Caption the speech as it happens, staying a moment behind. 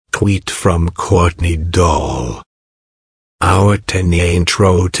tweet from Courtney Doll. Our 10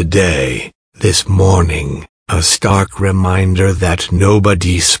 intro today, this morning, a stark reminder that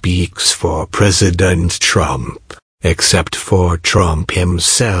nobody speaks for President Trump, except for Trump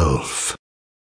himself.